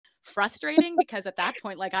frustrating because at that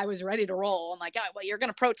point, like I was ready to roll. I'm like, oh, well, you're going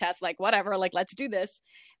to protest, like whatever, like let's do this.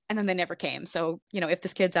 And then they never came. So, if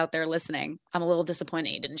this kid's out there listening, I'm a little disappointed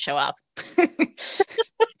he didn't show up.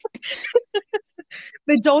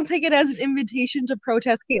 But don't take it as an invitation to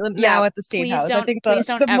protest Caitlin Yeah, now at the State please House. I don't, think please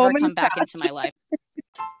don't the ever moment come has back into passed. my life.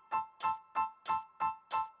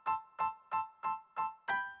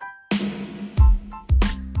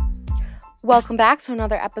 Welcome back to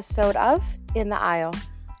another episode of In the Aisle.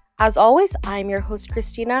 As always, I'm your host,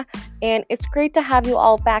 Christina, and it's great to have you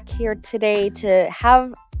all back here today to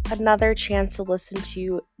have another chance to listen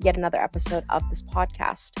to yet another episode of this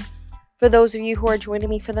podcast. For those of you who are joining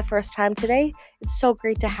me for the first time today, it's so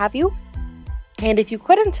great to have you. And if you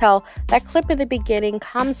couldn't tell, that clip in the beginning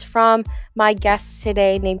comes from my guest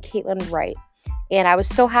today named Caitlin Wright. And I was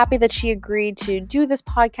so happy that she agreed to do this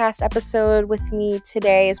podcast episode with me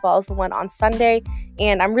today, as well as the one on Sunday.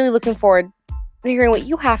 And I'm really looking forward to hearing what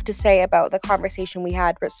you have to say about the conversation we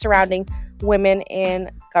had surrounding women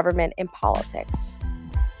in government and politics.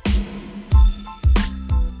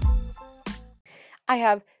 I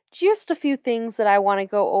have just a few things that I want to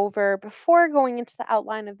go over before going into the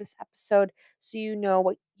outline of this episode so you know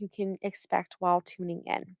what you can expect while tuning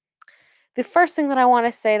in. The first thing that I want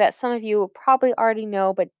to say that some of you probably already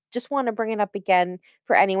know, but just want to bring it up again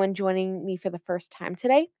for anyone joining me for the first time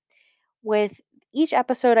today. With each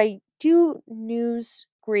episode, I do news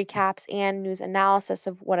recaps and news analysis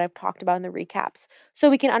of what I've talked about in the recaps so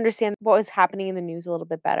we can understand what is happening in the news a little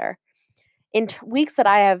bit better. In weeks that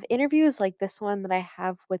I have interviews like this one that I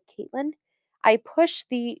have with Caitlin, I push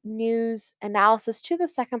the news analysis to the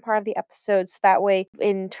second part of the episode so that way,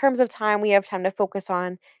 in terms of time, we have time to focus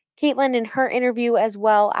on Caitlin and her interview as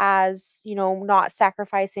well as, not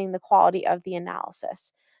sacrificing the quality of the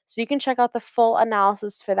analysis. So you can check out the full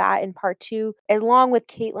analysis for that in part 2, along with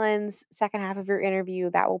Caitlin's second half of your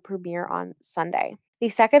interview that will premiere on Sunday. The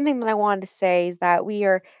second thing that I wanted to say is that we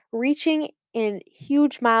are reaching a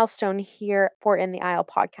huge milestone here for In the Aisle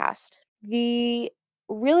podcast. The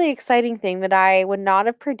really exciting thing that I would not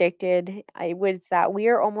have predicted was that we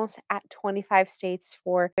are almost at 25 states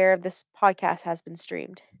for where this podcast has been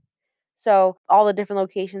streamed. So all the different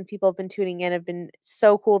locations people have been tuning in have been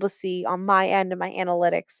so cool to see on my end of my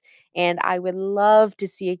analytics. And I would love to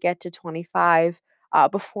see it get to 25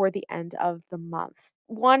 before the end of the month.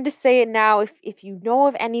 Wanted to say it now. If you know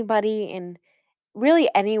of anybody in really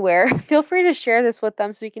anywhere, feel free to share this with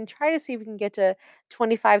them so we can try to see if we can get to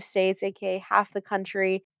 25 states, aka half the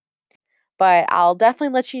country. But I'll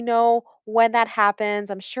definitely let you know when that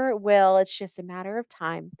happens. I'm sure it will. It's just a matter of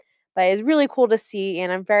time. But it's really cool to see,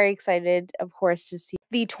 and I'm very excited, of course, to see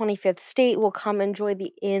the 25th state will come enjoy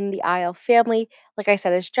the In the Aisle family. Like I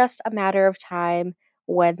said, it's just a matter of time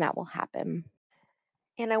when that will happen.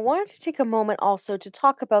 And I wanted to take a moment also to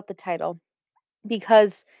talk about the title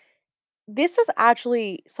because this is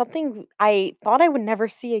actually something I thought I would never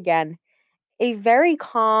see again. A very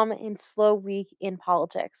calm and slow week in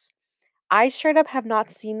politics. I straight up have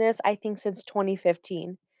not seen this, I think, since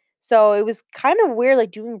 2015. So it was kind of weird,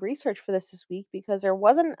 like doing research for this week because there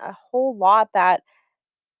wasn't a whole lot that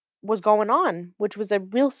was going on, which was a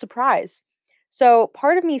real surprise. So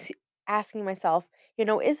part of me is asking myself,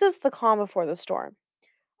 is this the calm before the storm?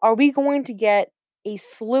 Are we going to get a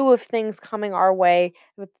slew of things coming our way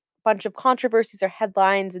with a bunch of controversies or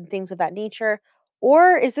headlines and things of that nature?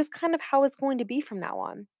 Or is this kind of how it's going to be from now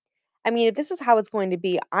on? I mean, if this is how it's going to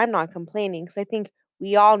be, I'm not complaining because I think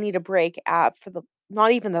we all need a break for the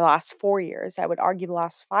not even the last 4 years. I would argue the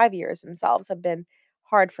last 5 years themselves have been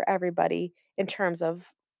hard for everybody in terms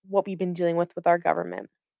of what we've been dealing with our government.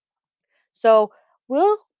 So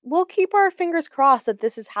we'll keep our fingers crossed that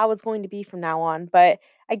this is how it's going to be from now on. But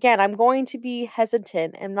again, I'm going to be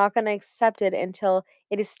hesitant. I'm not going to accept it until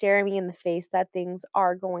it is staring me in the face that things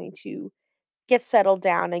are going to get settled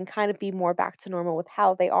down and kind of be more back to normal with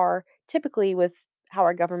how they are typically with how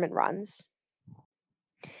our government runs.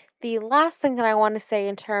 The last thing that I want to say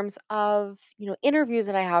in terms of, interviews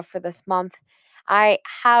that I have for this month, I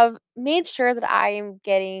have made sure that I am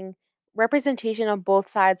getting representation on both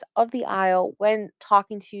sides of the aisle when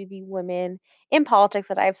talking to the women in politics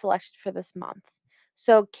that I've selected for this month.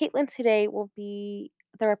 So Caitlin today will be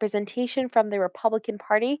the representation from the Republican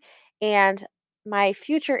Party, and my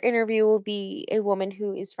future interview will be a woman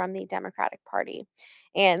who is from the Democratic Party.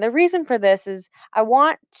 And the reason for this is I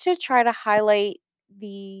want to try to highlight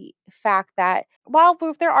the fact that while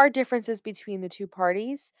there are differences between the two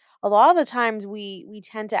parties, a lot of the times we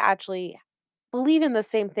tend to actually believe in the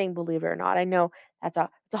same thing, believe it or not. I know it's a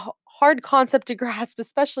hard concept to grasp,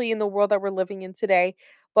 especially in the world that we're living in today.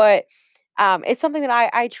 But It's something that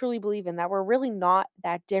I truly believe in, that we're really not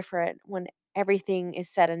that different when everything is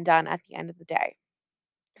said and done at the end of the day.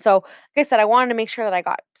 So, like I said, I wanted to make sure that I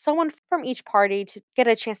got someone from each party to get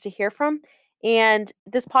a chance to hear from. And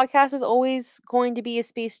this podcast is always going to be a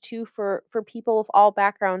space too for people of all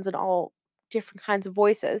backgrounds and all different kinds of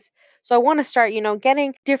voices. So I want to start,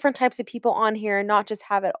 getting different types of people on here and not just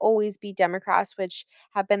have it always be Democrats, which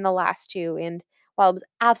have been the last two. And while it was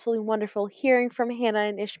absolutely wonderful hearing from Hannah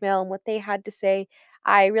and Ishmael and what they had to say,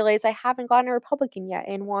 I realized I haven't gotten a Republican yet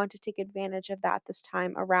and want to take advantage of that this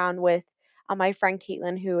time around with my friend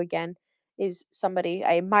Caitlin, who again is somebody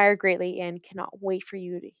I admire greatly and cannot wait for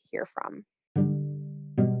you to hear from.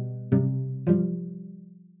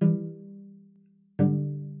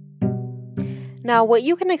 Now, what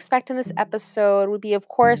you can expect in this episode would be, of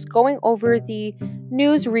course, going over the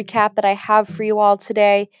news recap that I have for you all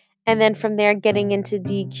today, and then from there, getting into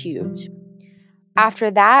D Cubed.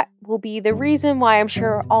 After that will be the reason why I'm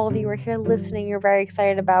sure all of you are here listening, you're very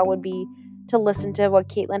excited about, would be to listen to what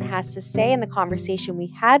Caitlin has to say in the conversation we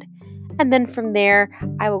had. And then from there,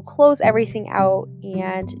 I will close everything out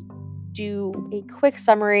and do a quick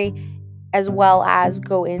summary as well as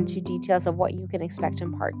go into details of what you can expect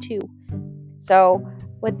in part 2. So,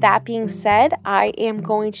 with that being said, I am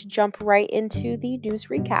going to jump right into the news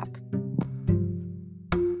recap.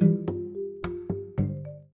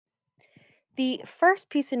 The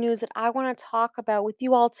first piece of news that I want to talk about with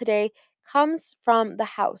you all today comes from the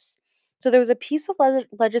House. So, there was a piece of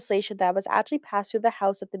legislation that was actually passed through the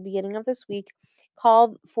House at the beginning of this week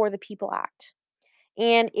called For the People Act.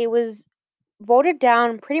 And it was voted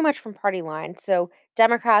down pretty much from party lines. So,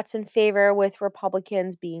 Democrats in favor, with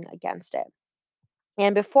Republicans being against it.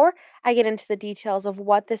 And before I get into the details of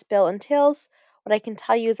what this bill entails, what I can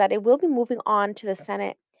tell you is that it will be moving on to the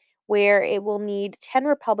Senate, where it will need 10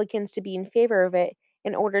 Republicans to be in favor of it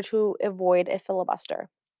in order to avoid a filibuster.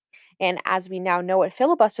 And as we now know what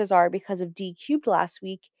filibusters are because of D cubed last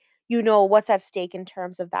week, you know what's at stake in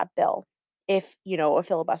terms of that bill if, a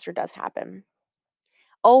filibuster does happen.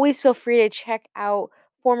 Always feel free to check out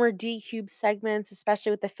former D Cube segments,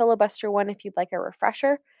 especially with the filibuster one if you'd like a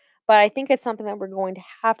refresher. But I think it's something that we're going to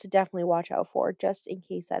have to definitely watch out for just in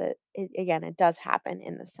case that it does happen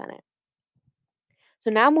in the Senate.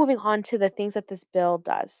 So now moving on to the things that this bill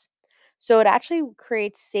does. So it actually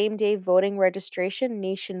creates same-day voting registration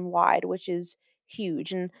nationwide, which is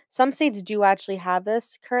huge. And some states do actually have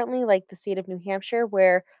this currently, like the state of New Hampshire,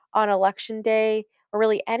 where on election day, or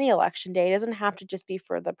really any election day, it doesn't have to just be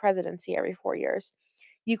for the presidency every 4 years.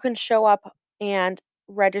 You can show up and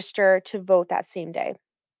register to vote that same day.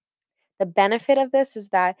 The benefit of this is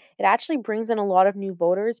that it actually brings in a lot of new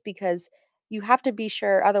voters because you have to be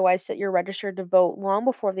sure otherwise that you're registered to vote long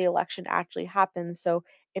before the election actually happens. So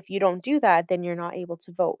if you don't do that, then you're not able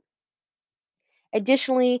to vote.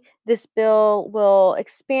 Additionally, this bill will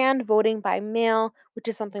expand voting by mail, which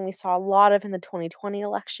is something we saw a lot of in the 2020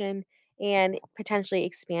 election, and potentially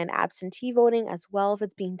expand absentee voting as well if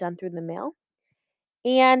it's being done through the mail.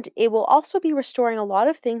 And it will also be restoring a lot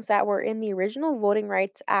of things that were in the original Voting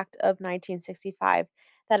Rights Act of 1965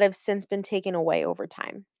 that have since been taken away over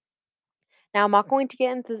time. Now, I'm not going to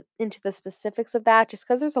get into the specifics of that just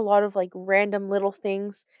because there's a lot of like random little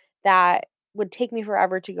things that would take me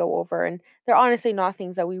forever to go over. And they're honestly not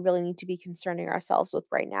things that we really need to be concerning ourselves with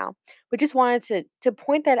right now. But just wanted to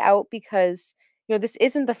point that out because, this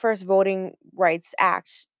isn't the first Voting Rights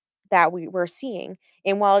Act that we're seeing.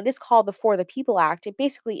 And while it is called the For the People Act, it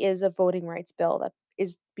basically is a voting rights bill that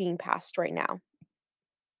is being passed right now.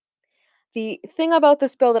 The thing about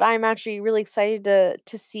this bill that I'm actually really excited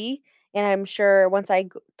to see, and I'm sure once I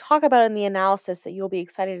talk about it in the analysis that you'll be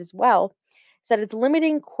excited as well, is that it's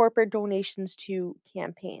limiting corporate donations to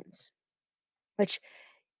campaigns, which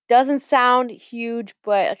doesn't sound huge,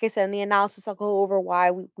 but like I said, in the analysis, I'll go over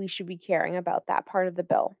why we should be caring about that part of the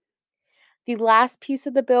bill. The last piece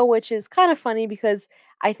of the bill, which is kind of funny because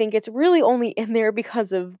I think it's really only in there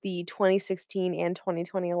because of the 2016 and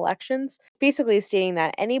 2020 elections, basically stating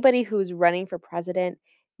that anybody who's running for president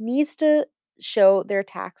needs to show their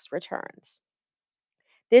tax returns.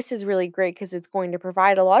 This is really great because it's going to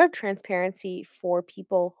provide a lot of transparency for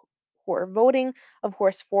people who are voting, of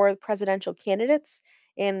course, for presidential candidates.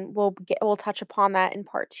 And we'll touch upon that in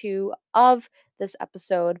part 2 of this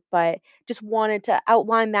episode, but just wanted to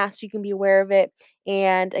outline that so you can be aware of it.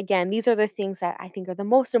 And again, these are the things that I think are the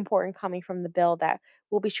most important coming from the bill that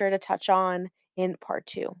we'll be sure to touch on in part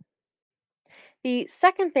 2. The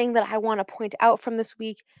second thing that I want to point out from this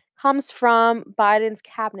week comes from Biden's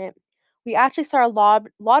cabinet. We actually saw a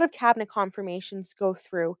lot of cabinet confirmations go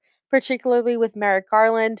through, particularly with Merrick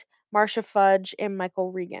Garland, Marcia Fudge, and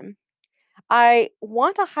Michael Regan. I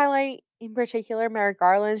want to highlight in particular Merrick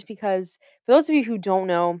Garland because for those of you who don't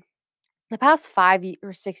know, the past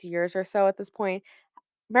or 6 years or so at this point,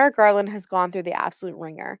 Merrick Garland has gone through the absolute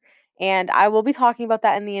ringer. And I will be talking about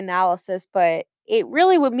that in the analysis, but it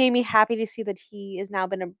really would make me happy to see that he is now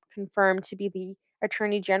been confirmed to be the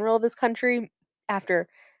Attorney General of this country after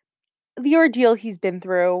the ordeal he's been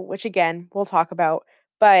through, which again we'll talk about.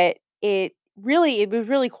 But it was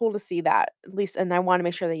really cool to see that, at least, and I want to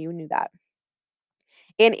make sure that you knew that.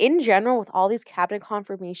 And in general, with all these cabinet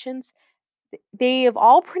confirmations, they have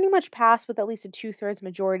all pretty much passed with at least a two-thirds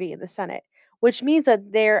majority in the Senate, which means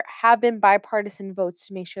that there have been bipartisan votes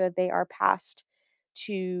to make sure that they are passed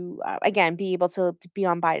to, again, be able to be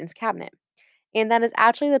on Biden's cabinet. And that is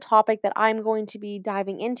actually the topic that I'm going to be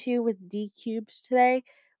diving into with D Cubes today.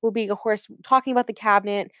 We'll be, of course, talking about the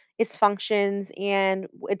cabinet, its functions, and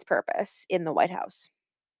its purpose in the White House.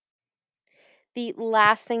 The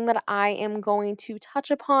last thing that I am going to touch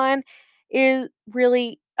upon is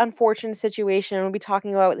really unfortunate situation. We'll be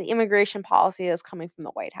talking about the immigration policy that's coming from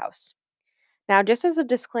the White House. Now, just as a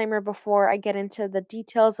disclaimer before I get into the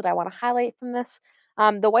details that I want to highlight from this,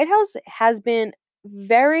 the White House has been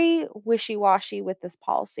very wishy-washy with this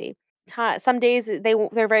policy. Some days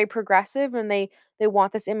they're very progressive and they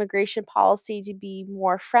want this immigration policy to be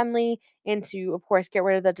more friendly and to, of course, get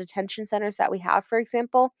rid of the detention centers that we have, for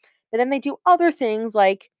example. But then they do other things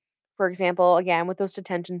like, for example, again with those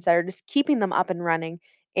detention centers, just keeping them up and running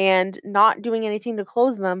and not doing anything to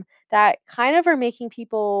close them that kind of are making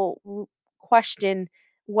people question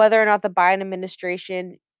whether or not the Biden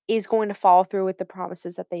administration is going to follow through with the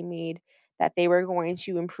promises that they made, that they were going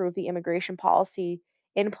to improve the immigration policy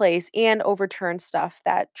in place and overturn stuff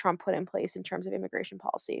that Trump put in place in terms of immigration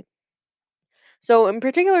policy. So, in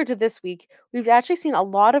particular to this week, we've actually seen a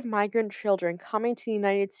lot of migrant children coming to the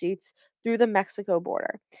United States through the Mexico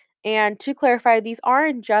border. And to clarify, these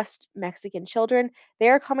aren't just Mexican children, they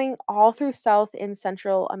are coming all through South and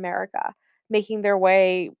Central America, making their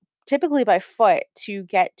way typically by foot to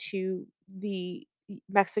get to the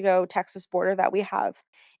Mexico Texas border that we have.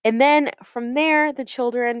 And then from there, the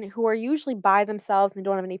children who are usually by themselves and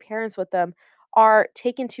don't have any parents with them are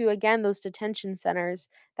taken to, again, those detention centers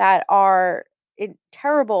that are in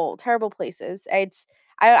terrible, terrible places.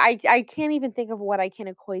 I can't even think of what I can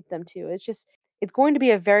equate them to. It's going to be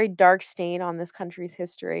a very dark stain on this country's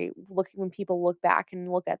history. Looking when people look back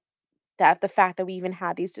and look at the fact that we even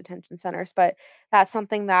had these detention centers. But that's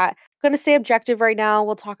something that I'm going to stay objective right now.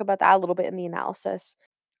 We'll talk about that a little bit in the analysis.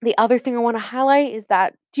 The other thing I want to highlight is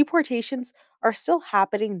that deportations are still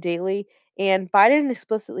happening daily, and Biden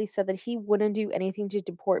explicitly said that he wouldn't do anything to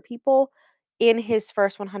deport people in his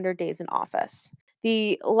first 100 days in office.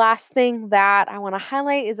 The last thing that I want to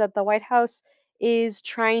highlight is that the White House is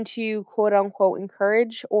trying to quote unquote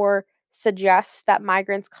encourage or suggest that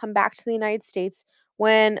migrants come back to the United States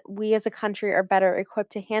when we as a country are better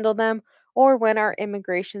equipped to handle them or when our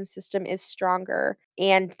immigration system is stronger.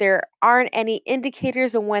 And there aren't any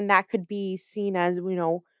indicators of when that could be seen as,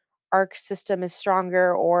 our system is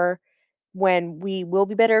stronger or when we will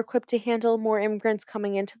be better equipped to handle more immigrants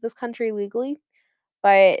coming into this country legally.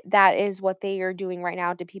 But that is what they are doing right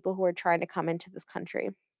now to people who are trying to come into this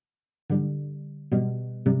country.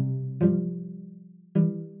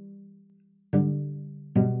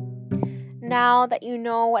 Now that you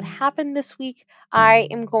know what happened this week, I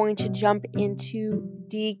am going to jump into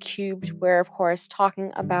D cubed, where, of course,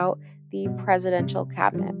 talking about the presidential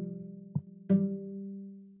cabinet.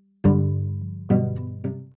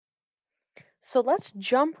 So let's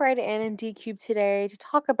jump right in D cube today to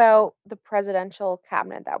talk about the presidential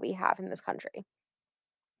cabinet that we have in this country.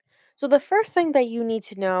 So the first thing that you need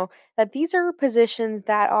to know that these are positions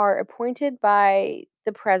that are appointed by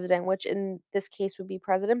the president, which in this case would be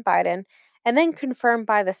President Biden, and then confirmed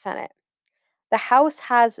by the Senate. The House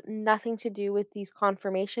has nothing to do with these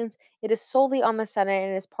confirmations. It is solely on the Senate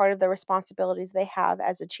and is part of the responsibilities they have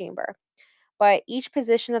as a chamber. But each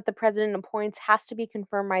position that the president appoints has to be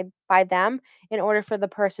confirmed by them in order for the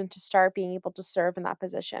person to start being able to serve in that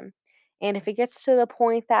position. And if it gets to the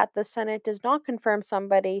point that the Senate does not confirm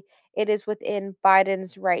somebody, it is within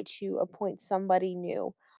Biden's right to appoint somebody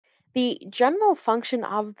new. The general function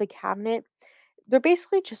of the cabinet, they're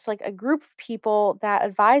basically just like a group of people that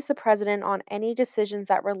advise the president on any decisions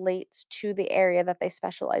that relates to the area that they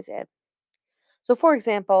specialize in. So, for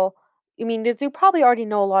example, I mean, you probably already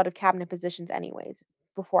know a lot of cabinet positions, anyways,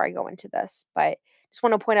 before I go into this, but just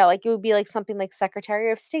want to point out like it would be like something like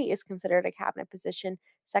Secretary of State is considered a cabinet position,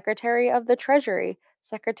 Secretary of the Treasury,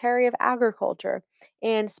 Secretary of Agriculture,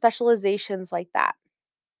 and specializations like that.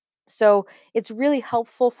 So, it's really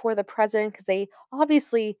helpful for the president because they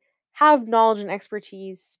obviously have knowledge and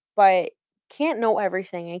expertise, but can't know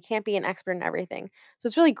everything and can't be an expert in everything. So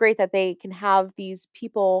it's really great that they can have these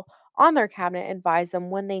people on their cabinet advise them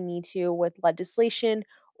when they need to with legislation,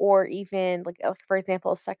 or even like for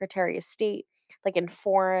example, a Secretary of State, like in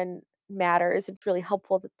foreign matters. It's really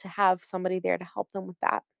helpful to have somebody there to help them with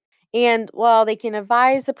that. And while they can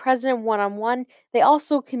advise the president one on one, they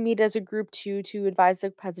also can meet as a group too to advise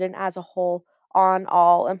the president as a whole on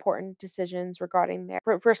all important decisions regarding their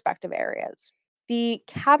respective areas. The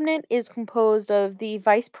cabinet is composed of the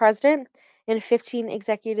vice president and 15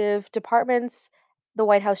 executive departments, the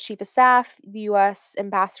White House chief of staff, the US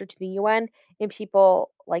ambassador to the UN, and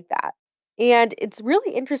people like that. And it's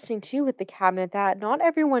really interesting too with the cabinet that not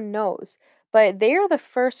everyone knows, but they are the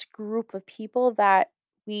first group of people that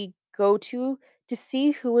we go to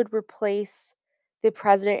see who would replace the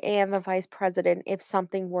president and the vice president if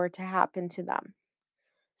something were to happen to them.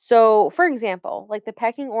 So, for example, like the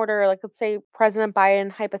pecking order, like let's say President Biden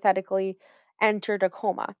hypothetically entered a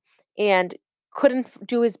coma and couldn't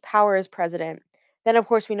do his power as president, then of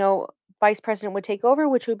course we know vice president would take over,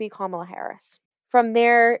 which would be Kamala Harris. From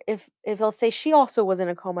there, if let's say she also was in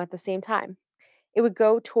a coma at the same time, it would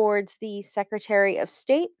go towards the Secretary of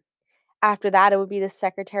State. After that, it would be the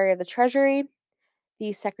Secretary of the Treasury,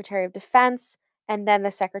 the Secretary of Defense, and then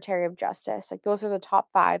the Secretary of Justice. Like those are the top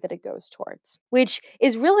 5 that it goes towards, which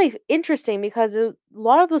is really interesting because a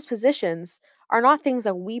lot of those positions are not things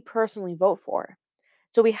that we personally vote for.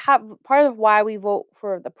 So we have part of why we vote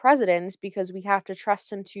for the president is because we have to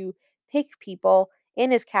trust him to pick people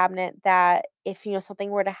in his cabinet that if something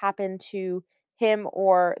were to happen to him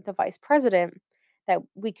or the vice president, that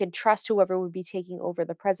we could trust whoever would be taking over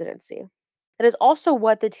the presidency. That is also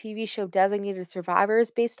what the TV show Designated Survivor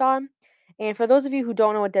is based on. And for those of you who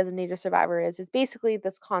don't know what Designated Survivor is, it's basically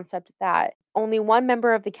this concept that only one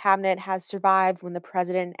member of the cabinet has survived when the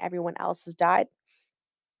president and everyone else has died,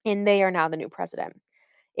 and they are now the new president.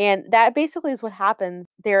 And that basically is what happens.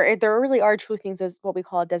 There really are true things as what we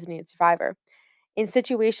call a designated survivor. In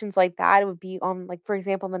situations like that, it would be on, like, for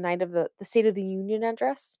example, on the night of the State of the Union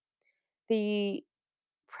address, the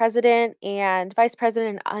president and vice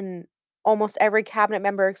president and almost every cabinet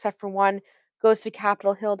member except for one goes to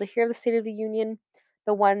Capitol Hill to hear the State of the Union.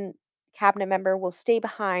 The one cabinet member will stay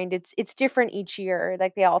behind. It's different each year.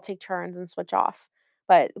 Like they all take turns and switch off.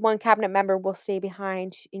 But one cabinet member will stay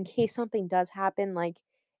behind in case something does happen, like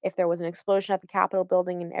if there was an explosion at the Capitol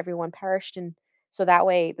building and everyone perished, and so that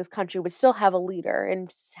way this country would still have a leader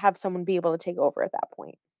and have someone be able to take over at that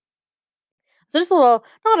point. So just a little,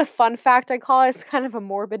 not a fun fact I call it, it's kind of a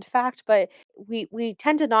morbid fact, but we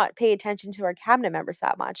tend to not pay attention to our cabinet members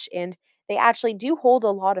that much, and they actually do hold a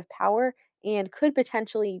lot of power and could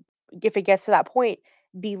potentially, if it gets to that point,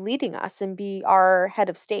 be leading us and be our head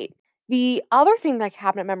of state. The other thing that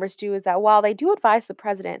cabinet members do is that while they do advise the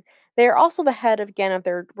president, they are also the head of, again, of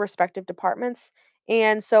their respective departments.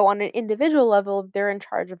 And so on an individual level, they're in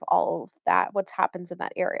charge of all of that, what happens in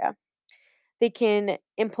that area. They can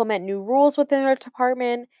implement new rules within their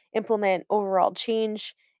department, implement overall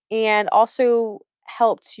change, and also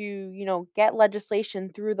help to, get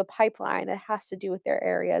legislation through the pipeline that has to do with their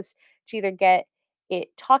areas to either get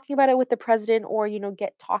it talking about it with the president or,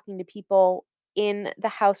 get talking to people in the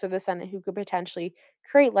House or the Senate who could potentially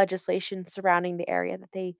create legislation surrounding the area that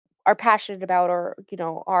they are passionate about or,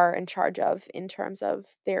 are in charge of in terms of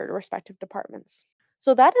their respective departments.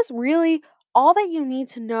 So that is really all that you need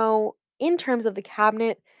to know in terms of the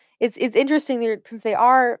cabinet. It's interesting there since they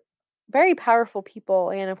are very powerful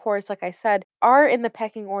people, and of course, like I said, are in the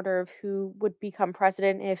pecking order of who would become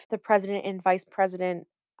president if the president and vice president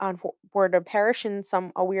were to perish in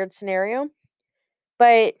some a weird scenario.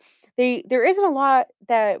 But there isn't a lot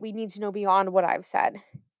that we need to know beyond what I've said.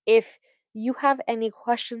 If you have any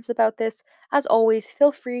questions about this, as always,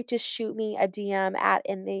 feel free to shoot me a DM at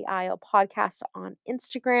In the Aisle Podcast on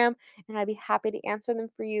Instagram, and I'd be happy to answer them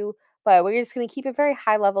for you. But we're just going to keep it very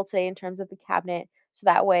high level today in terms of the cabinet. So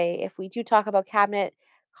that way, if we do talk about cabinet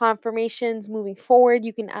confirmations moving forward,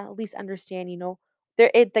 you can at least understand,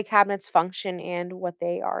 the cabinet's function and what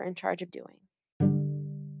they are in charge of doing.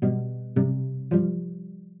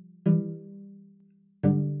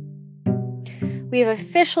 We have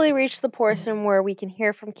officially reached the portion where we can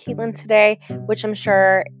hear from Caitlin today, which I'm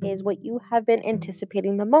sure is what you have been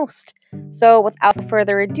anticipating the most. So, without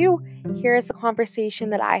further ado, here is the conversation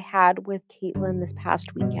that I had with Caitlin this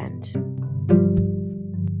past weekend.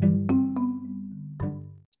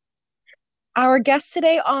 Our guest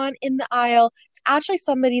today on In the Aisle is actually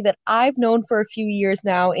somebody that I've known for a few years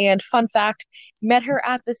now. And fun fact, met her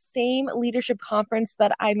at the same leadership conference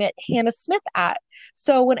that I met Hannah Smith at.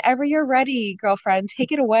 So whenever you're ready, girlfriend,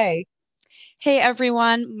 take it away. Hey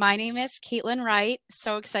everyone, my name is Caitlin Wright.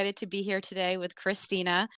 So excited to be here today with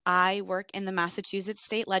Christina. I work in the Massachusetts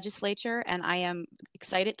State Legislature, and I am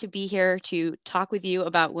excited to be here to talk with you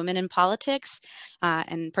about women in politics,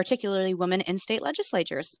 and particularly women in state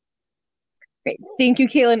legislatures. Great. Thank you,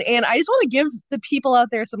 Caitlin. And I just want to give the people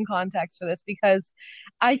out there some context for this because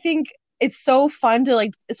I think it's so fun to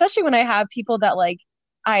like, especially when I have people that like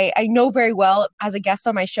I know very well as a guest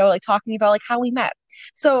on my show, like talking about like how we met.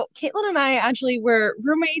 So Caitlin and I actually were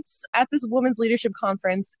roommates at this women's leadership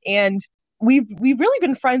conference, and we've really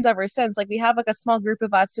been friends ever since. Like we have like a small group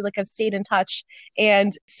of us who like have stayed in touch,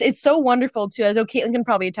 and it's so wonderful too. I know Caitlin can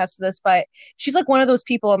probably attest to this, but she's like one of those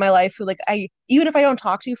people in my life who like I even if I don't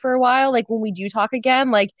talk to you for a while, like when we do talk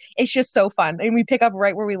again, like it's just so fun and we pick up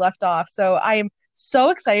right where we left off. So I am so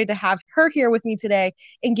excited to have her here with me today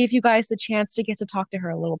and give you guys the chance to get to talk to her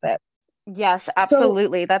a little bit. Yes, So,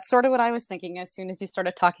 absolutely. That's sort of what I was thinking. As soon as you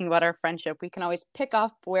started talking about our friendship, we can always pick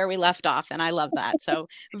up where we left off, and I love that. So,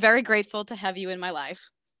 very grateful to have you in my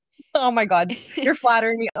life. oh my God, you're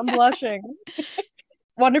flattering me. I'm blushing.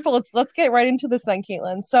 Wonderful. Let's get right into this then,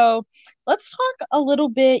 Caitlin. So let's talk a little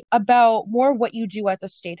bit about more what you do at the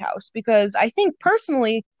State House because I think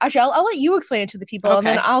personally, actually, I'll let you explain it to the people and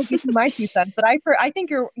then Okay. I'll give you my 2 cents. But I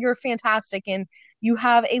think you're fantastic and you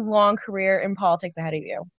have a long career in politics ahead of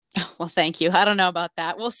you. Well, thank you. I don't know about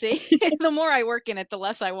that. We'll see. The more I work in it, the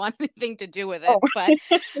less I want anything to do with Oh,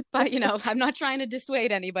 it. But I'm not trying to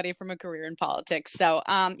dissuade anybody from a career in politics. So,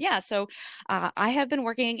 yeah. So, I have been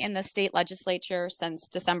working in the state legislature since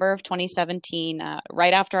December of 2017.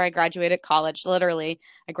 Right after I graduated college, literally,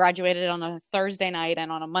 I graduated on a Thursday night,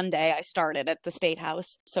 and on a Monday, I started at the state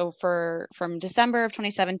house. So, from December of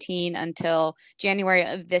 2017 until January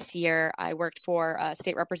of this year, I worked for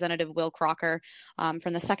State Representative Will Crocker,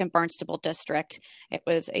 from the second Barnstable district. It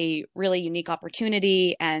was a really unique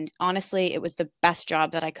opportunity, and honestly, it was the best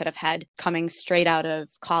job that I could have had coming straight out of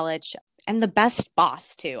college. And the best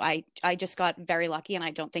boss too. I just got very lucky, and I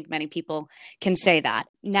don't think many people can say that.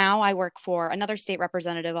 Now I work for another state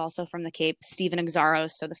representative, also from the Cape, Stephen Exaros,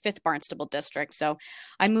 so the fifth Barnstable district. So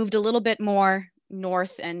I moved a little bit more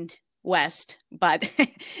north and west, but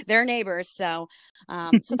they're neighbors. So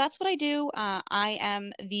that's what I do. I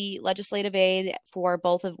am the legislative aide for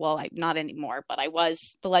both of, well, not anymore, but I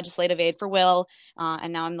was the legislative aide for Will,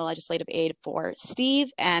 and now I'm the legislative aide for Steve.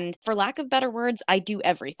 And for lack of better words, I do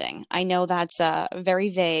everything. I know that's very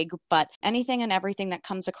vague, but anything and everything that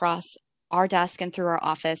comes across our desk and through our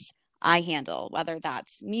office, I handle, whether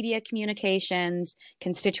that's media communications,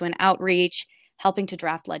 constituent outreach, helping to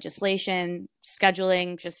draft legislation,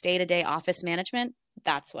 scheduling, just day-to-day office management.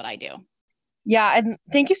 That's what I do. yeah, and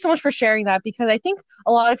thank you so much for sharing that because I think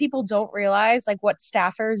a lot of people don't realize like what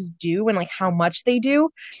staffers do and like how much they do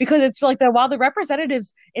because it's like that while the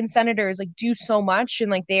representatives and senators like do so much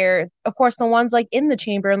and like they're of course the ones like in the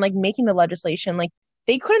chamber and like making the legislation like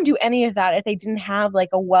they couldn't do any of that if they didn't have like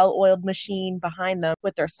a well-oiled machine behind them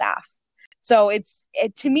with their staff. So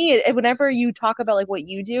to me whenever you talk about like what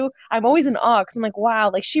you do, I'm always in awe because I'm like,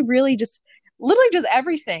 wow, like she really just literally does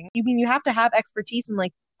everything. You mean you have to have expertise in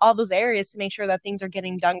like all those areas to make sure that things are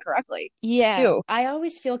getting done correctly Yeah, too. I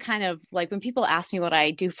always feel kind of like when people ask me what I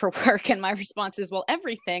do for work, and my response is, well,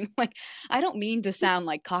 everything. Like, I don't mean to sound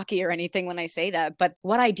like cocky or anything when I say that, but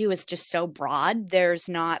what I do is just so broad. There's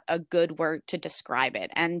not a good word to describe it.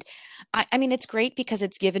 And I mean, it's great because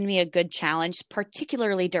it's given me a good challenge,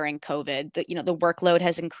 particularly during COVID. The workload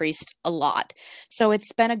has increased a lot. So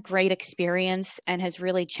it's been a great experience and has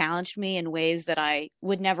really challenged me in ways that I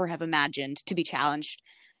would never have imagined to be challenged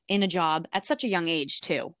in a job at such a young age,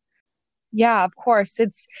 too. Yeah, of course.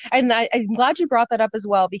 And I'm glad you brought that up as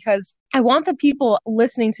well because I want the people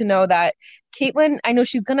listening to know that Caitlin, I know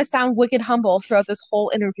she's going to sound wicked humble throughout this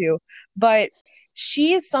whole interview, but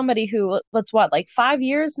she is somebody who, let's what, like 5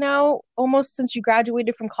 years now, almost since you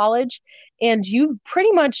graduated from college, and you've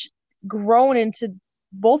pretty much grown into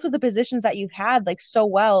both of the positions that you've had like so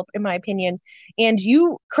well, in my opinion. And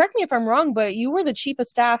you, correct me if I'm wrong, but you were the chief of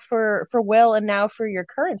staff for Will and now for your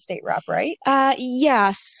current state rep, right?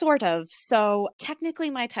 Yeah, sort of. So technically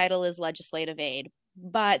my title is legislative aide,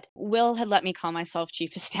 but Will had let me call myself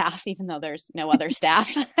chief of staff, even though there's no other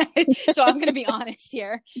staff. So I'm going to be honest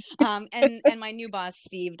here. And my new boss,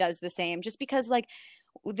 Steve, does the same just because like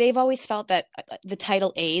they've always felt that the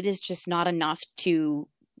title aide is just not enough to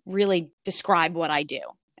really describe what I do.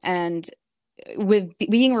 And with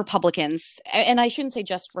being Republicans, and I shouldn't say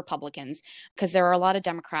just Republicans, because there are a lot of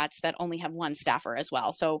Democrats that only have one staffer as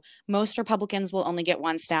well. So most Republicans will only get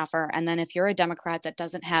one staffer. And then if you're a Democrat that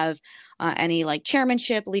doesn't have any like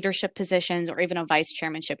chairmanship, leadership positions, or even a vice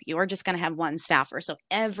chairmanship, you're just going to have one staffer. So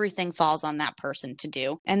everything falls on that person to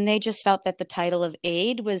do. And they just felt that the title of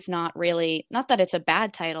aide was not really, not that it's a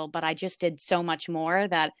bad title, but I just did so much more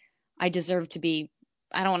that I deserve to be,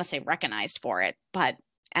 I don't want to say recognized for it, but,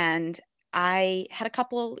 and I had a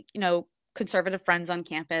couple, conservative friends on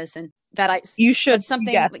campus, and you should, that's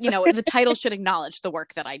something, yes. The title should acknowledge the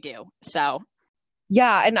work that I do. So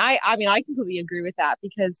yeah, and I mean I completely agree with that,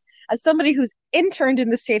 because as somebody who's interned in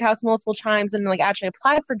the State House multiple times and like actually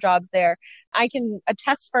applied for jobs there, I can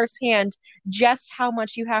attest firsthand just how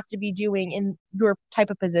much you have to be doing in your type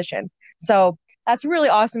of position. So that's really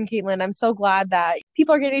awesome, Caitlin. I'm so glad that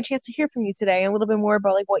people are getting a chance to hear from you today and a little bit more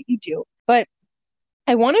about like what you do. But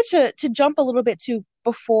I wanted to jump a little bit to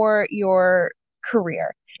before your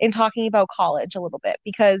career and talking about college a little bit,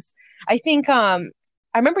 because I think I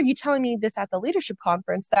remember you telling me this at the leadership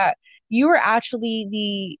conference that you were actually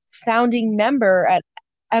the founding member at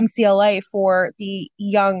MCLA for the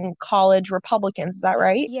Young College Republicans. Is that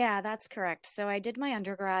right? yeah, that's correct. So I did my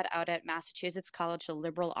undergrad out at Massachusetts College of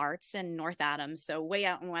Liberal Arts in North Adams, so way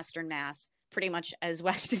out in Western Mass, pretty much as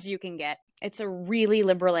west as you can get. It's a really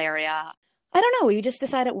liberal area. I don't know. We just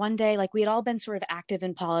decided one day, like we had all been sort of active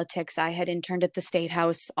in politics. I had interned at the State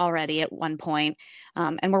House already at one point,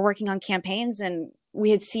 and we're working on campaigns. And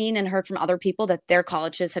we had seen and heard from other people that their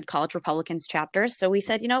colleges had college Republicans chapters. So we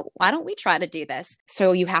said, why don't we try to do this?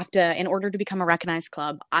 So you have to, in order to become a recognized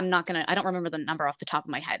club, I don't remember the number off the top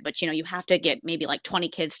of my head, but you have to get maybe like 20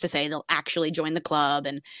 kids to say they'll actually join the club,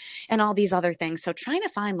 and all these other things. So trying to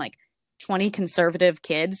find like 20 conservative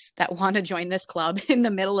kids that want to join this club in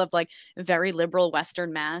the middle of like very liberal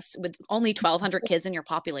Western Mass with only 1,200 kids in your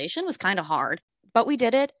population was kind of hard. But we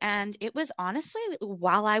did it, and it was honestly,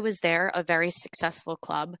 while I was there, a very successful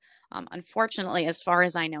club. Unfortunately, as far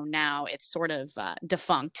as I know now, it's sort of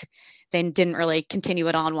defunct. They didn't really continue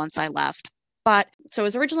it on once I left. But so it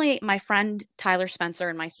was originally my friend Tyler Spencer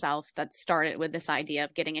and myself that started with this idea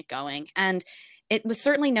of getting it going. And it was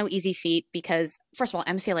certainly no easy feat because, first of all,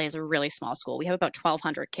 MCLA is a really small school. We have about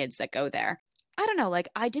 1,200 kids that go there. I don't know, like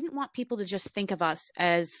I didn't want people to just think of us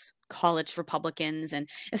as college Republicans. And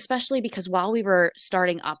especially because while we were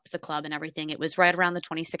starting up the club and everything, it was right around the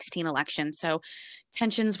 2016 election. So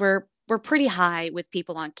tensions were pretty high with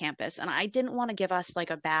people on campus. And I didn't want to give us like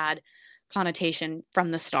a bad connotation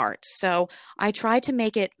from the start. So I tried to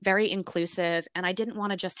make it very inclusive, and I didn't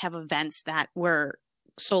want to just have events that were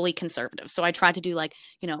solely conservative. So I tried to do like,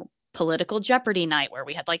 political Jeopardy night where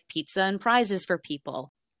we had like pizza and prizes for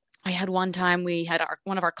people. I had one time we had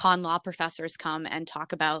one of our con law professors come and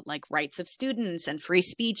talk about like rights of students and free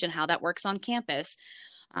speech and how that works on campus.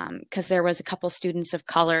 Because there was a couple students of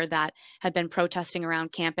color that had been protesting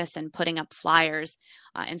around campus and putting up flyers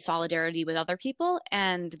in solidarity with other people.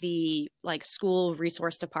 And the like school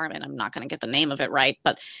resource department, I'm not going to get the name of it right,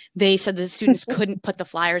 but they said the students couldn't put the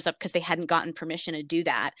flyers up because they hadn't gotten permission to do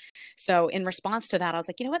that. So in response to that, I was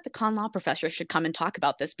like, you know what, the con law professor should come and talk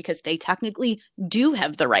about this because they technically do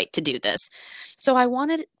have the right to do this. So I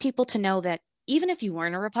wanted people to know that even if you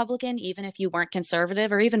weren't a Republican, even if you weren't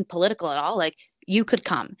conservative or even political at all, like you could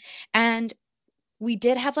come. And we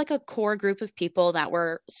did have like a core group of people that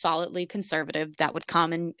were solidly conservative that would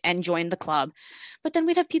come and join the club. But then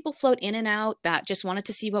we'd have people float in and out that just wanted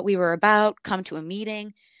to see what we were about, come to a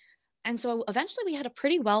meeting. And so eventually we had a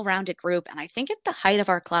pretty well-rounded group. And I think at the height of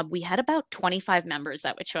our club, we had about 25 members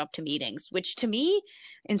that would show up to meetings, which to me,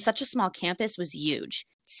 in such a small campus, was huge.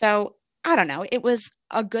 So I don't know, it was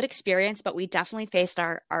a good experience, but we definitely faced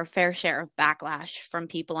our fair share of backlash from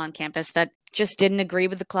people on campus that just didn't agree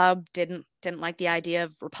with the club, didn't like the idea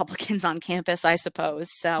of Republicans on campus, I suppose.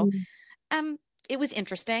 So it was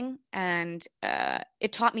interesting, and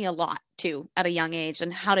it taught me a lot too at a young age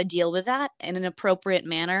and how to deal with that in an appropriate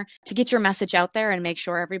manner to get your message out there and make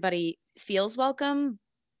sure everybody feels welcome,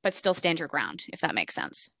 but still stand your ground, if that makes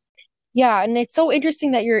sense. Yeah, and it's so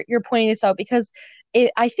interesting that you're pointing this out because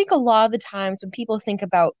I think a lot of the times when people think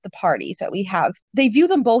about the parties that we have, they view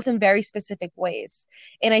them both in very specific ways.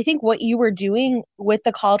 And I think what you were doing with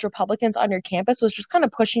the college Republicans on your campus was just kind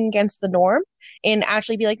of pushing against the norm and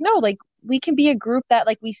actually be like, no, like we can be a group that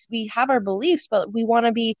like we have our beliefs, but we want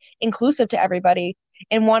to be inclusive to everybody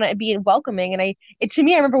and want to be welcoming. And to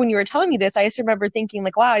me, I remember when you were telling me this, I just remember thinking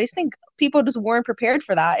like, wow, I just think people just weren't prepared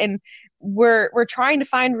for that. And we're trying to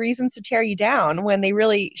find reasons to tear you down when they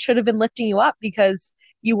really should have been lifting you up because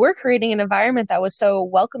you were creating an environment that was so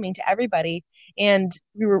welcoming to everybody. And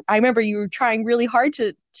I remember you were trying really hard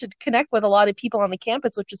to connect with a lot of people on the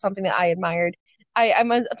campus, which is something that I admired.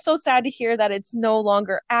 I'm so sad to hear that it's no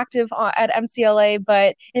longer active at MCLA,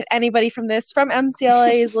 but if anybody from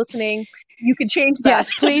MCLA is listening, you could change that.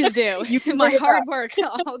 Yes, please do. You can My bring it hard back. work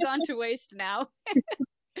all gone to waste now.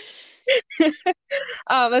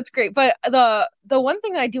 That's great. But the one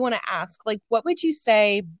thing that I do want to ask, like, what would you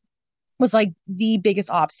say was like the biggest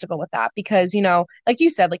obstacle with that? Because, like you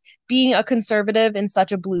said, like being a conservative in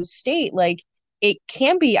such a blue state, like it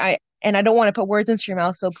can be, and I don't want to put words into your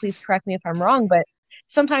mouth, so please correct me if I'm wrong, but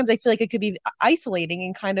sometimes I feel like it could be isolating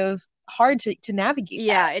and kind of hard to navigate.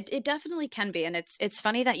 Yeah, it definitely can be. And it's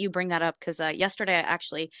funny that you bring that up because yesterday I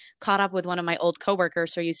actually caught up with one of my old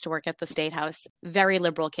coworkers who used to work at the State House, very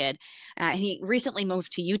liberal kid. He recently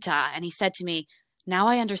moved to Utah, and he said to me, now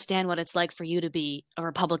I understand what it's like for you to be a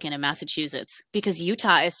Republican in Massachusetts because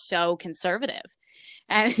Utah is so conservative.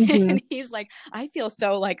 And, and he's like, I feel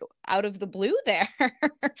so like out of the blue there.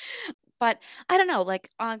 But I don't know,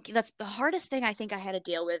 like the hardest thing I think I had to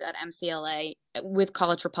deal with at MCLA with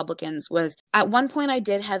college Republicans was at one point I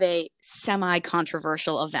did have a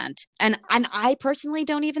semi-controversial event. And I personally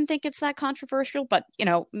don't even think it's that controversial, but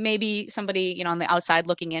maybe somebody, on the outside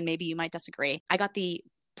looking in, maybe you might disagree. I got the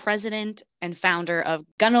president and founder of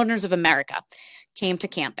Gun Owners of America came to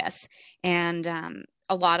campus, and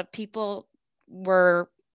a lot of people were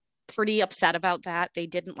pretty upset about that. They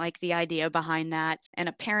didn't like the idea behind that. And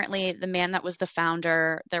apparently the man that was the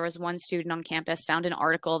founder, there was one student on campus found an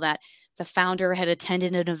article that the founder had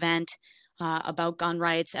attended an event about gun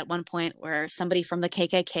rights at one point where somebody from the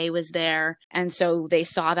KKK was there. And so they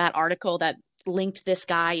saw that article that linked this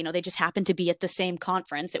guy, they just happened to be at the same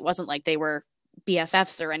conference. It wasn't like they were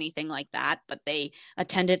BFFs or anything like that, but they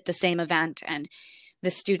attended the same event, and the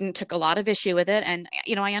student took a lot of issue with it. And,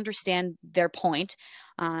 I understand their point.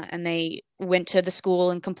 And they went to the school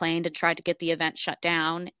and complained and tried to get the event shut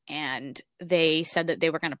down. And they said that they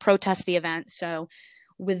were going to protest the event. So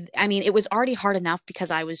it was already hard enough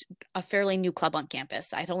because I was a fairly new club on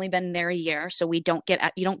campus. I'd only been there a year. So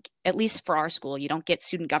at least for our school, you don't get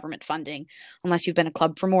student government funding unless you've been a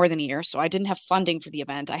club for more than a year. So I didn't have funding for the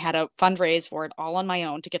event. I had to fundraise for it all on my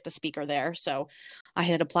own to get the speaker there. So I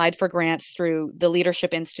had applied for grants through the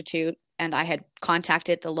Leadership Institute, and I had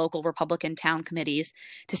contacted the local Republican town committees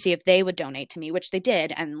to see if they would donate to me, which they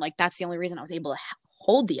did. And that's the only reason I was able to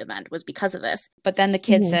hold the event was because of this. But then the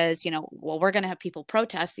kid says, well, we're going to have people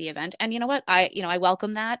protest the event. And you know what? I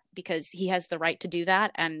welcome that because he has the right to do that.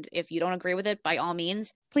 And if you don't agree with it, by all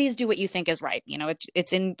means, please do what you think is right.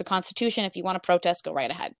 It's in the Constitution. If you want to protest, go right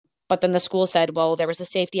ahead. But then the school said, well, there was a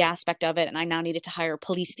safety aspect of it, and I now needed to hire a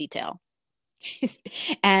police detail.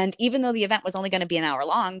 And even though the event was only going to be an hour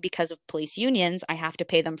long, because of police unions, I have to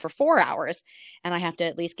pay them for 4 hours, and I have to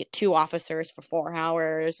at least get 2 officers for 4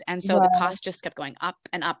 hours. And so the cost just kept going up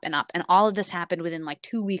and up and up. And all of this happened within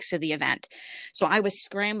 2 weeks of the event. So I was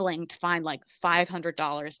scrambling to find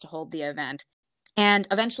 $500 to hold the event. And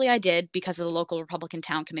eventually I did because of the local Republican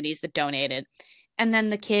town committees that donated. And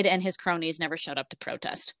then the kid and his cronies never showed up to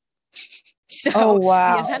protest. So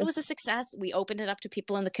the event was a success. We opened it up to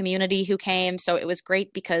people in the community who came. So it was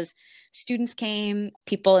great because students came,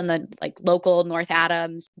 people in the local North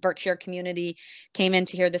Adams, Berkshire community came in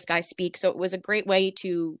to hear this guy speak. So it was a great way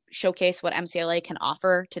to showcase what MCLA can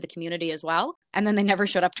offer to the community as well. And then they never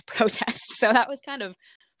showed up to protest. So that was kind of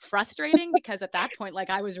frustrating because at that point,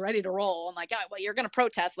 I was ready to roll. I'm like, oh, well, you're going to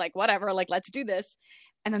protest, whatever, let's do this.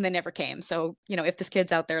 And then they never came. So, if this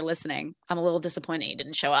kid's out there listening, I'm a little disappointed he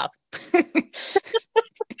didn't show up.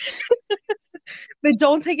 But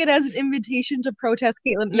don't take it as an invitation to protest,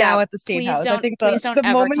 Caitlin, now at the State House. I think please don't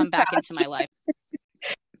ever come back into my life.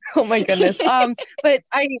 Oh my goodness. But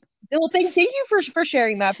thank you for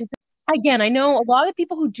sharing that. Because, again, I know a lot of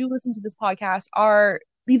people who do listen to this podcast are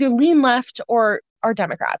either lean left or are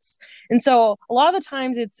Democrats. And so a lot of the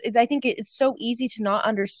times I think it's so easy to not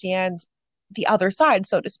understand the other side,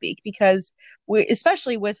 so to speak, because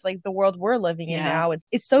especially with the world we're living in now,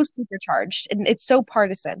 it's so supercharged and it's so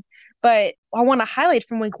partisan. But I want to highlight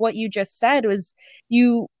from what you just said was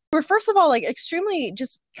you were, first of all, extremely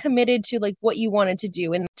just committed to what you wanted to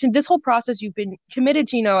do. And to this whole process, you've been committed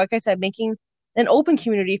to, like I said, making an open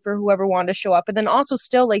community for whoever wanted to show up, and then also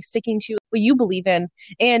still sticking to what you believe in.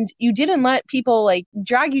 And you didn't let people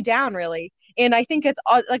drag you down, really. And I think it's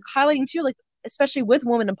highlighting too, especially with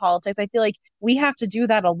women in politics, I feel like we have to do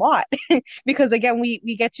that a lot because, again,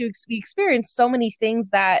 we get to experience so many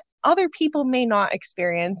things that other people may not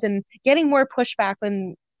experience, and getting more pushback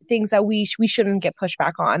when things that we shouldn't get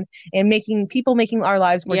pushback on, and making our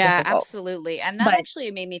lives more Yeah, difficult. absolutely. And that But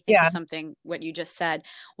actually made me think of yeah, something, what you just said.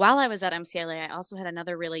 While I was at MCLA, I also had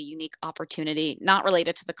another really unique opportunity, not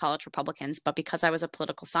related to the college Republicans, but because I was a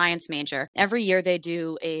political science major. Every year they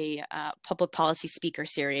do a public policy speaker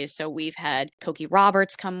series. So we've had Cokie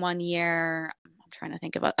Roberts come one year. I'm trying to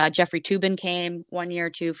think about Jeffrey Toobin came one year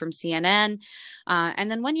too from CNN.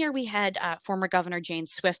 And then one year we had former Governor Jane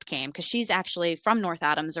Swift came because she's actually from North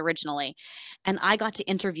Adams originally. And I got to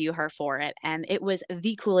interview her for it. And it was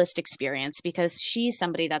the coolest experience because she's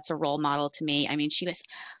somebody that's a role model to me. I mean, she was,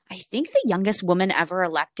 I think, the youngest woman ever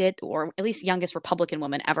elected, or at least youngest Republican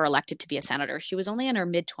woman ever elected to be a senator. She was only in her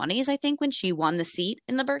mid 20s, I think, when she won the seat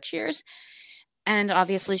in the Berkshires. And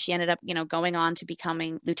obviously, she ended up, going on to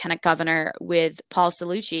becoming lieutenant governor with Paul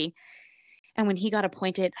Cellucci. And when he got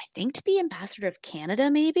appointed, I think to be ambassador of Canada,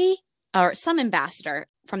 maybe, or some ambassador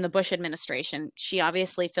from the Bush administration, she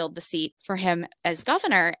obviously filled the seat for him as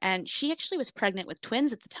governor. And she actually was pregnant with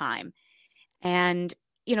twins at the time. And,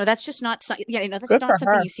 that's just not, that's good not for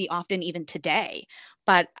something her. you see often even today.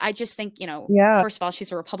 But I just think, Yeah. first of all,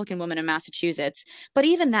 she's a Republican woman in Massachusetts. But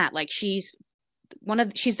even that, like, she's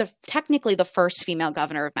technically the first female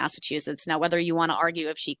governor of Massachusetts. Now, whether you want to argue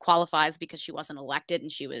if she qualifies because she wasn't elected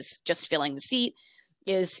and she was just filling the seat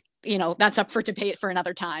is, that's up for debate for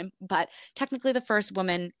another time. But technically the first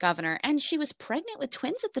woman governor, and she was pregnant with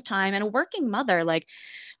twins at the time and a working mother. Like,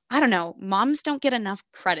 I don't know, moms don't get enough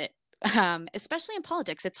credit, especially in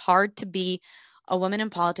politics. It's hard to be a woman in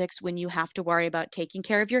politics when you have to worry about taking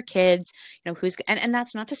care of your kids, and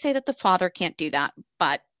that's not to say that the father can't do that,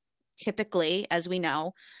 but typically, as we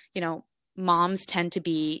know, moms tend to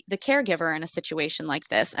be the caregiver in a situation like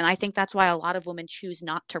this. And I think that's why a lot of women choose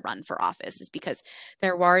not to run for office, is because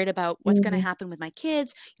they're worried about what's going to happen with my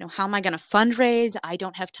kids. How am I going to fundraise? I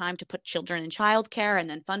don't have time to put children in childcare and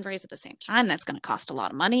then fundraise at the same time. That's going to cost a lot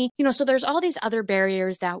of money. So there's all these other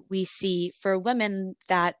barriers that we see for women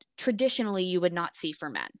that traditionally you would not see for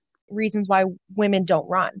men. Reasons why women don't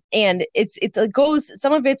run, and it goes,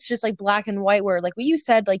 some of it's just like black and white, where like what you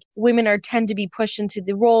said, like women tend to be pushed into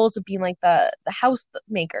the roles of being like the house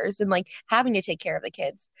makers and like having to take care of the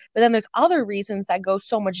kids. But then there's other reasons that go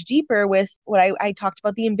so much deeper, with what I talked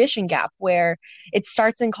about, the ambition gap, where it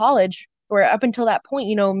starts in college, where up until that point,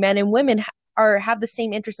 men and women have the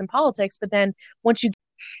same interest in politics, but then once you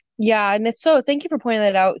yeah, and it's so, thank you for pointing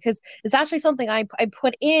that out, because it's actually something I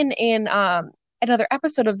put in another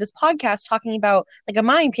episode of this podcast, talking about, like, in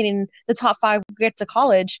my opinion, the top 5 get to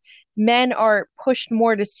college, men are pushed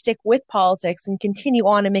more to stick with politics and continue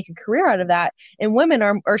on and make a career out of that, and women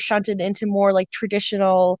are shunted into more like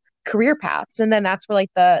traditional career paths, and then that's where like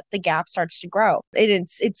the gap starts to grow.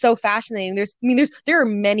 It's so fascinating. There are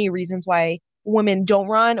many reasons why women don't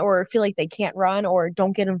run, or feel like they can't run, or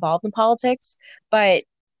don't get involved in politics, but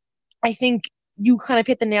I think you kind of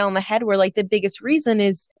hit the nail on the head, where like the biggest reason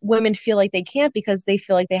is women feel like they can't, because they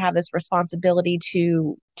feel like they have this responsibility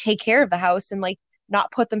to take care of the house and like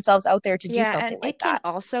not put themselves out there to do Yeah, something and like it can that.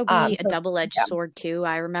 also be a So double-edged yeah. sword too.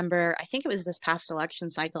 I remember, I think it was this past election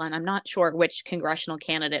cycle, and I'm not sure which congressional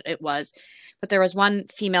candidate it was, but there was one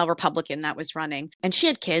female Republican that was running, and she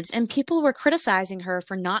had kids, and people were criticizing her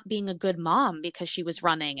for not being a good mom because she was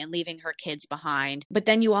running and leaving her kids behind. But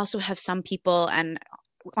then you also have some people, and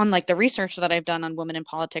on like the research that I've done on women in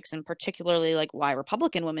politics, and particularly like why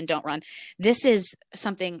Republican women don't run, this is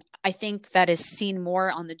something I think that is seen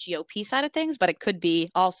more on the GOP side of things, but it could be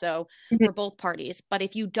also Mhm. for both parties. But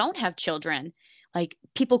if you don't have children, like,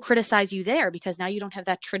 people criticize you there because now you don't have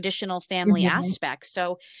that traditional family Mhm. aspect.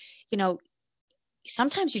 So, you know,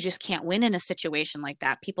 sometimes you just can't win in a situation like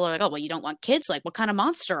that. People are like, oh, well, you don't want kids. Like, what kind of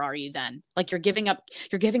monster are you then? Like, you're giving up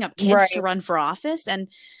kids to Right. run for office. And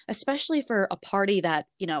especially for a party that,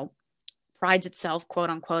 prides itself,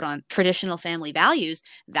 quote unquote, on traditional family values,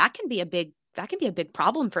 that can be a big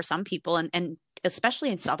problem for some people, and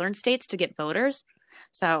especially in southern states, to get voters.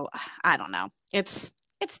 So I don't know. It's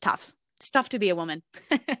tough. It's tough to be a woman.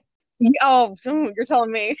 Oh, you're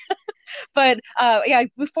telling me. But yeah,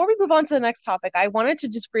 before we move on to the next topic, I wanted to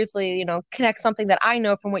just briefly, connect something that I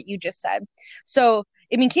know from what you just said. So,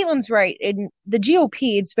 I mean, Caitlin's right. In the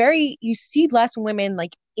GOP, you see less women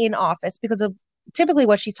like in office because of typically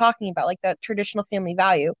what she's talking about, like that traditional family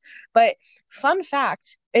value. But fun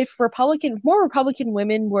fact, if more Republican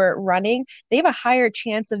women were running, they have a higher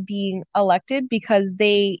chance of being elected, because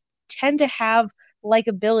they tend to have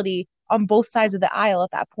likability on both sides of the aisle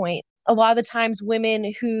at that point. A lot of the times,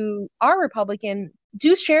 women who are Republican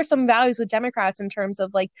do share some values with Democrats in terms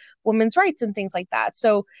of like women's rights and things like that.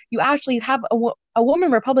 So you actually have a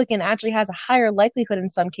woman Republican actually has a higher likelihood in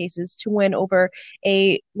some cases to win over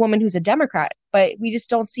a woman who's a Democrat. But we just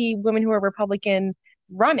don't see women who are Republican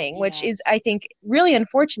running, which is, I think, really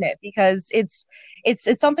unfortunate, because it's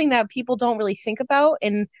something that people don't really think about.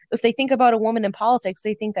 And if they think about a woman in politics,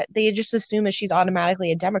 they think that they just assume that she's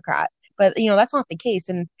automatically a Democrat. But, that's not the case.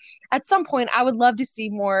 And at some point, I would love to see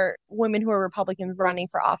more women who are Republicans running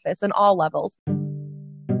for office on all levels.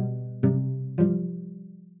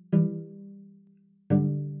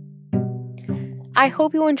 I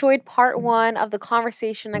hope you enjoyed part 1 of the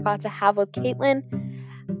conversation I got to have with Caitlin.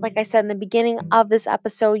 Like I said in the beginning of this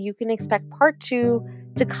episode, you can expect part 2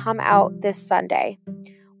 to come out this Sunday.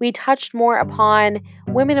 We touched more upon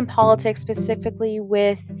women in politics, specifically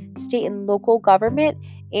with state and local government,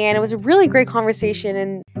 and it was a really great conversation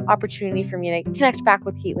and opportunity for me to connect back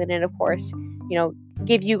with Caitlin and, of course,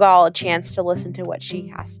 give you all a chance to listen to what she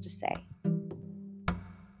has to say.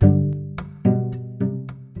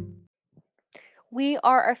 We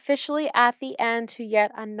are officially at the end to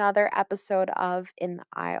yet another episode of In the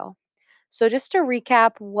Aisle. So just to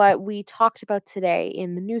recap what we talked about today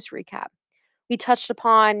in the news recap. We touched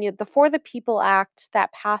upon the For the People Act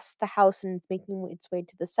that passed the House and it's making its way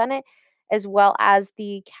to the Senate, as well as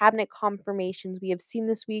the cabinet confirmations we have seen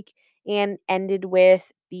this week, and ended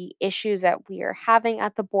with the issues that we are having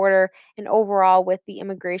at the border and overall with the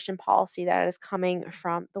immigration policy that is coming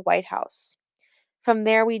from the White House. From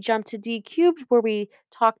there, we jumped to D Cubed, where we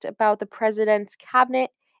talked about the president's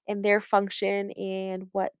cabinet and their function and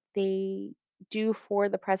what they do for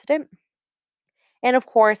the president. And of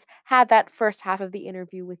course, had that first half of the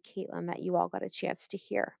interview with Caitlin that you all got a chance to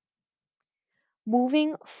hear.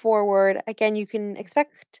 Moving forward, again, you can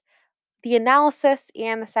expect the analysis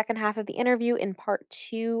and the second half of the interview in part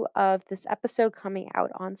 2 of this episode coming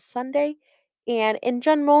out on Sunday. And in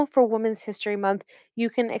general, for Women's History Month,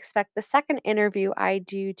 you can expect the second interview I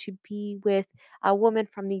do to be with a woman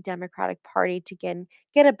from the Democratic Party to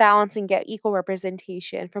get a balance and get equal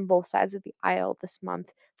representation from both sides of the aisle this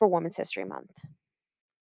month for Women's History Month.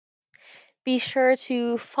 Be sure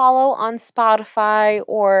to follow on Spotify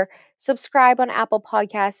or subscribe on Apple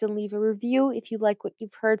Podcasts and leave a review if you like what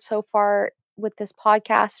you've heard so far with this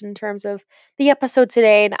podcast in terms of the episode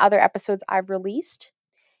today and other episodes I've released.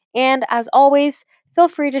 And as always, feel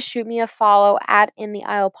free to shoot me a follow at In the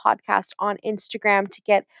Aisle Podcast on Instagram to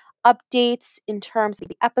get updates in terms of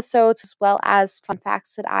the episodes, as well as fun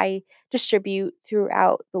facts that I distribute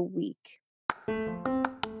throughout the week.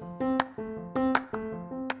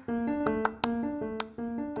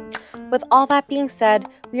 With all that being said,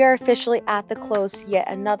 we are officially at the close to yet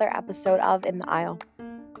another episode of In the Aisle.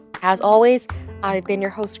 As always, I've been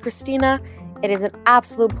your host, Christina. It is an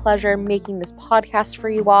absolute pleasure making this podcast for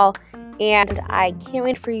you all, and I can't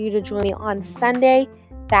wait for you to join me on Sunday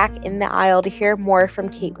back in the aisle to hear more from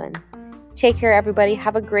Caitlin. Take care, everybody.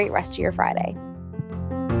 Have a great rest of your Friday.